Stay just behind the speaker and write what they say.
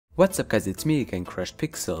What's up guys, it's me again,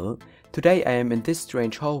 crushedpixel. Today I am in this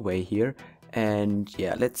strange hallway here, and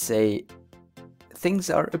yeah, let's say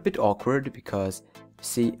things are a bit awkward because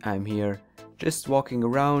see, I'm here just walking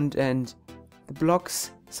around and the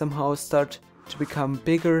blocks somehow start to become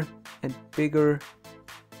bigger and bigger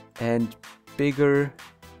and bigger.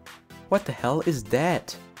 What the hell is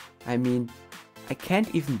that? I mean, I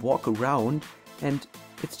can't even walk around and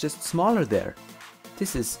it's just smaller there.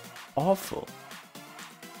 This is awful.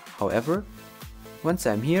 However, once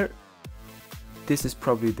I'm here, this is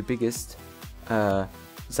probably the biggest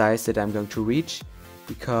size that I'm going to reach,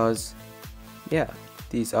 because yeah,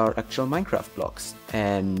 these are actual Minecraft blocks,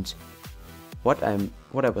 and what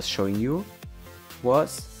I was showing you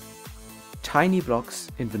was tiny blocks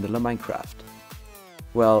in vanilla Minecraft.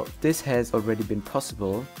 Well, this has already been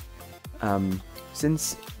possible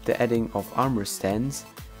since the adding of armor stands,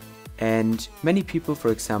 and many people,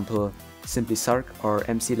 for example SimplySarc or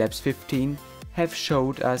MCLabs15, have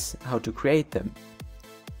showed us how to create them.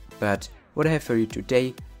 But what I have for you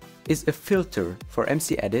today is a filter for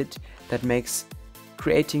MCEdit that makes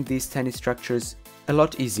creating these tiny structures a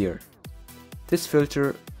lot easier. This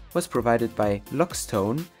filter was provided by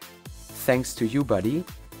Logstone, thanks to you buddy.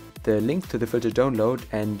 The link to the filter download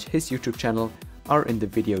and his YouTube channel are in the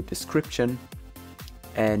video description.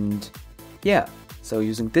 And yeah, so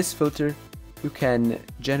using this filter you can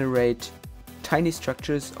generate tiny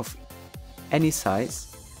structures of any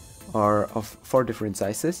size, or of 4 different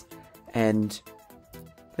sizes. And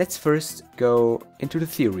let's first go into the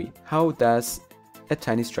theory. How does a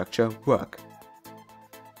tiny structure work?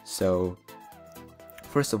 So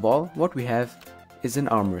first of all, what we have is an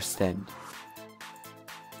armor stand.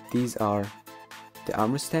 These are the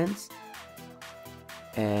armor stands,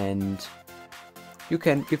 and you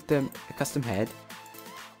can give them a custom head.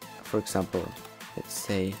 For example, let's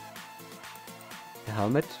say a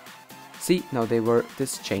helmet. See, now they were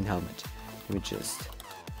this chain helmet. Let me just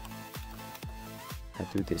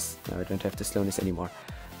do this. Now I don't have the slowness anymore.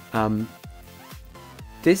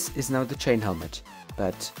 This is now the chain helmet,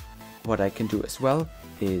 but what I can do as well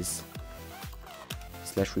is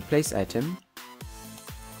 /replace item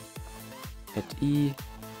at E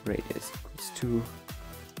radius equals to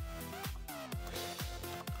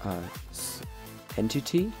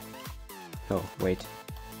entity. Oh, wait.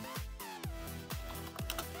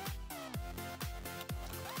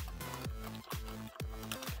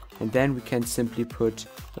 And then we can simply put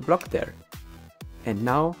a block there. And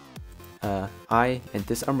now I and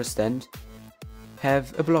this armor stand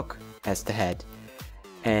have a block as the head.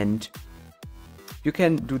 And you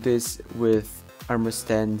can do this with armor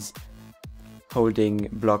stands holding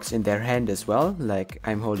blocks in their hand as well, like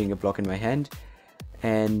I'm holding a block in my hand.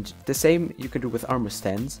 And the same you can do with armor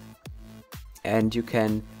stands. And you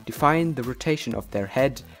can define the rotation of their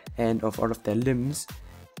head and of all of their limbs,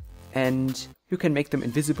 and you can make them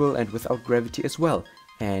invisible and without gravity as well.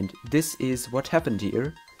 And this is what happened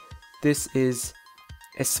here. This is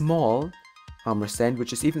a small armor stand,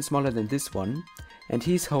 which is even smaller than this one, and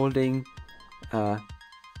he's holding an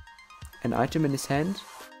item in his hand.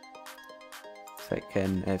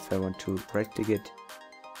 If I want to right click it,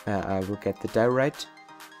 I will get the die right.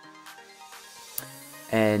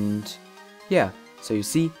 And yeah, so you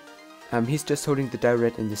see, he's just holding the die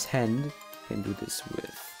red in his hand. You can do this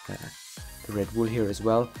with the red wool here as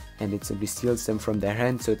well, and it simply steals them from their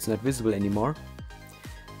hand, so it's not visible anymore.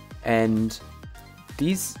 And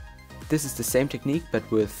this is the same technique, but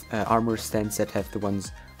with armor stands that have the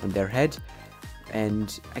ones on their head.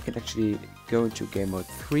 And I can actually go into game mode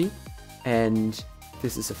 3, and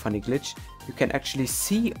this is a funny glitch. You can actually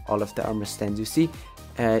see all of the armor stands. You see,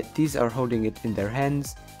 these are holding it in their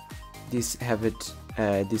hands. These have it.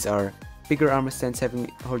 These are bigger armor stands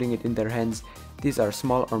holding it in their hands. These are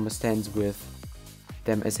small armor stands with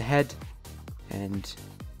them as a head. And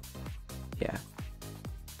yeah,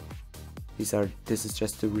 this is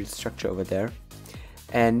just the real structure over there.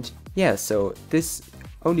 And yeah, so this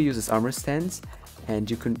only uses armor stands,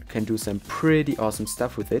 and you can do some pretty awesome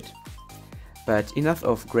stuff with it. But enough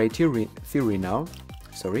of great theory now.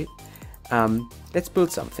 Sorry. Let's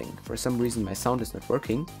build something. For some reason my sound is not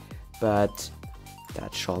working, but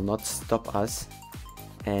that shall not stop us.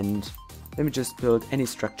 And let me just build any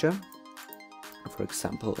structure. For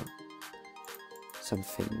example,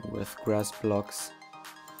 something with grass blocks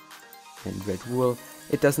and red wool.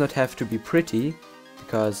 It does not have to be pretty,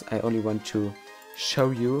 because I only want to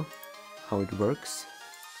show you how it works.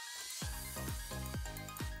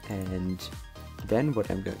 And then what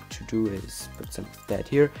I'm going to do is put some of that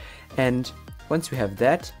here. And once we have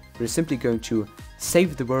that, we're simply going to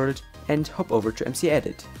save the world and hop over to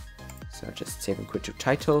MCEdit. So just save and quit to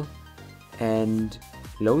title and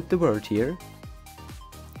load the world here.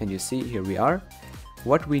 And you see, here we are.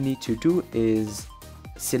 What we need to do is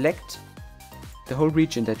select the whole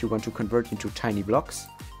region that you want to convert into tiny blocks,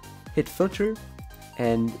 hit filter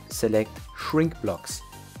and select shrink blocks.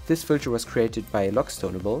 This filter was created by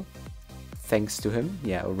Logstoneable, thanks to him.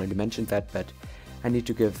 Yeah, I already mentioned that, but I need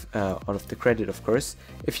to give all of the credit, of course.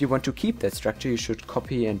 If you want to keep that structure, you should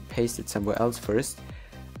copy and paste it somewhere else first,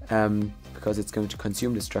 because it's going to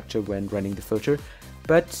consume the structure when running the filter.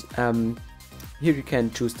 But here you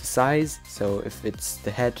can choose the size, so if it's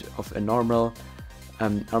the head of a normal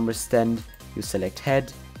armor stand, you select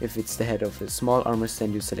head. If it's the head of a small armor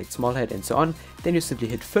stand, you select small head, and so on. Then you simply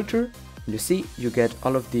hit filter, and you see you get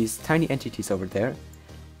all of these tiny entities over there,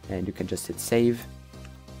 and you can just hit save.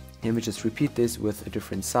 And we just repeat this with a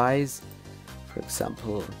different size, for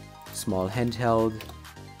example small handheld,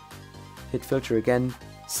 hit filter again,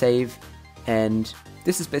 save, and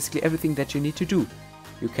this is basically everything that you need to do.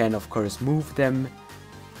 You can of course move them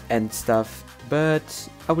and stuff, but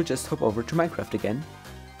I will just hop over to Minecraft again.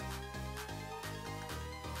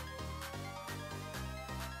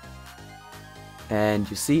 And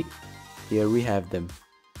you see, here we have them.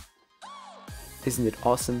 Isn't it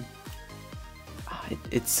awesome?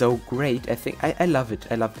 It's so great. I love it.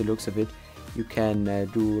 I love the looks of it. You can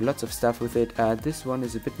do lots of stuff with it. This one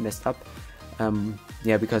is a bit messed up.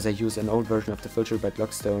 Yeah, because I use an old version of the filter, but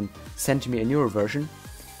Logstone sent me a newer version.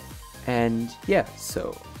 And yeah,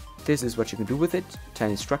 so this is what you can do with it.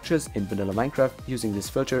 Tiny structures in vanilla Minecraft using this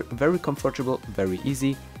filter. Very comfortable, very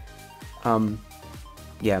easy.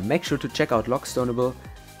 Yeah, make sure to check out Logstoneable.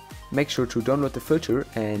 Make sure to download the filter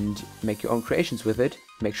and make your own creations with it.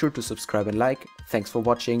 Make sure to subscribe and like. Thanks for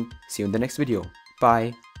watching. See you in the next video.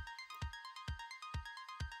 Bye.